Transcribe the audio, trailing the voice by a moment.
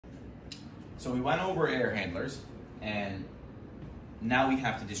So we went over air handlers, and now we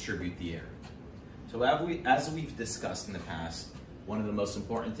have to distribute the air. So as we've discussed in the past, one of the most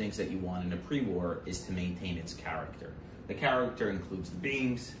important things that you want in a pre-war is to maintain its character. The character includes the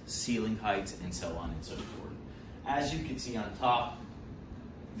beams, ceiling heights, and so on and so forth. As you can see on top,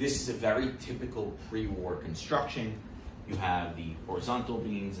 this is a very typical pre-war construction. You have the horizontal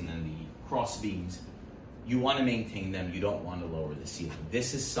beams and then the cross beams. You want to maintain them, you don't want to lower the ceiling.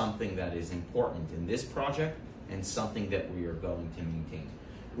 This is something that is important in this project and something that we are going to maintain.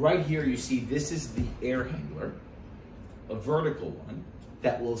 Right here you see this is the air handler, a vertical one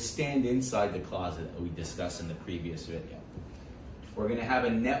that will stand inside the closet that we discussed in the previous video. We're going to have a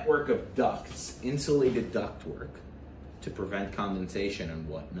network of ducts, insulated ductwork, to prevent condensation and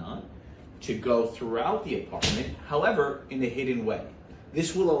whatnot, to go throughout the apartment, however, in a hidden way.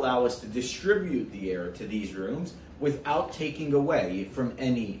 This will allow us to distribute the air to these rooms without taking away from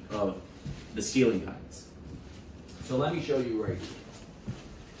any of the ceiling heights. So let me show you right here.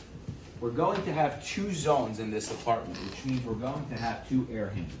 We're going to have two zones in this apartment, which means we're going to have two air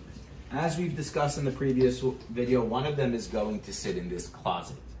handlers. As we've discussed in the previous video, one of them is going to sit in this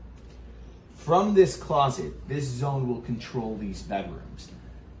closet. From this closet, this zone will control these bedrooms.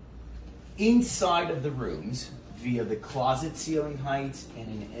 Inside of the rooms, via the closet ceiling heights and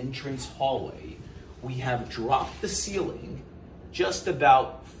an entrance hallway, we have dropped the ceiling just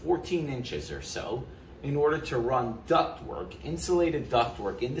about 14 inches or so in order to run ductwork, insulated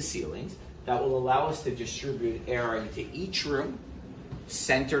ductwork in the ceilings that will allow us to distribute air into each room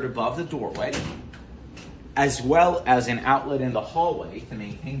centered above the doorway, as well as an outlet in the hallway to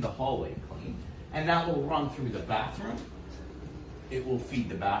maintain the hallway clean. And that will run through the bathroom. It will feed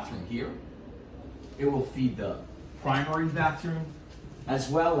the bathroom here. It will feed the primary bathroom, as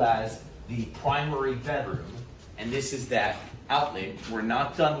well as the primary bedroom. And this is that outlet. We're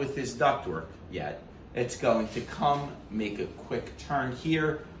not done with this ductwork yet. It's going to come, make a quick turn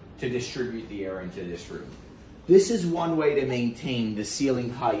here to distribute the air into this room. This is one way to maintain the ceiling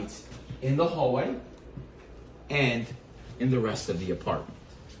heights in the hallway and in the rest of the apartment.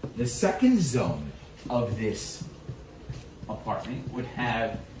 The second zone of this apartment would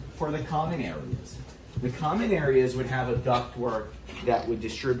have, for the common areas, the common areas would have a ductwork that would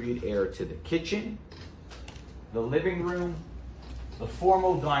distribute air to the kitchen, the living room, the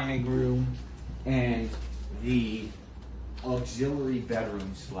formal dining room, and the auxiliary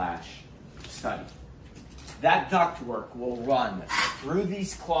bedroom / study. That ductwork will run through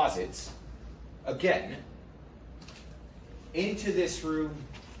these closets, again, into this room,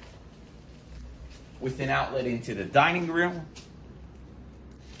 with an outlet into the dining room,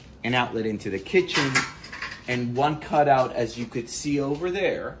 an outlet into the kitchen, and one cutout, as you could see over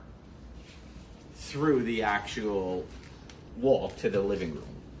there, through the actual wall to the living room.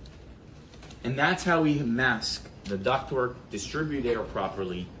 And that's how we mask the ductwork, distribute air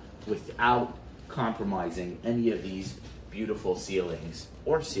properly without compromising any of these beautiful ceilings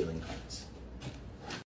or ceiling heights.